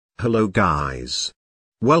Hello guys.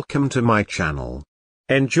 Welcome to my channel.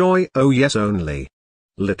 Enjoy. Oh yes, only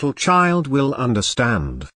little child will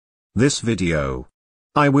understand. This video,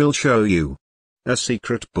 I will show you a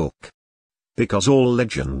secret book. Because all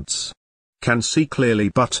legends can see clearly,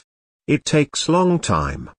 but it takes long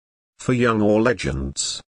time for young or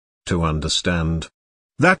legends to understand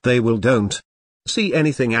that they will don't see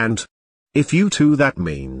anything, and if you too, that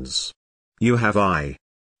means you have eye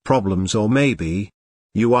problems, or maybe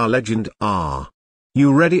you are legend. Are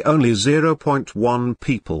you ready? Only 0.1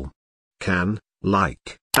 people can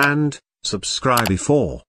like and subscribe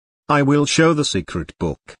before I will show the secret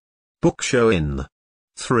book. Book show in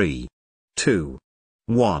 3, 2,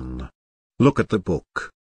 1. Look at the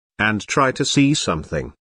book and try to see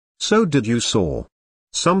something. So did you saw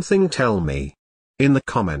something? Tell me in the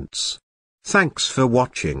comments. Thanks for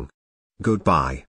watching. Goodbye.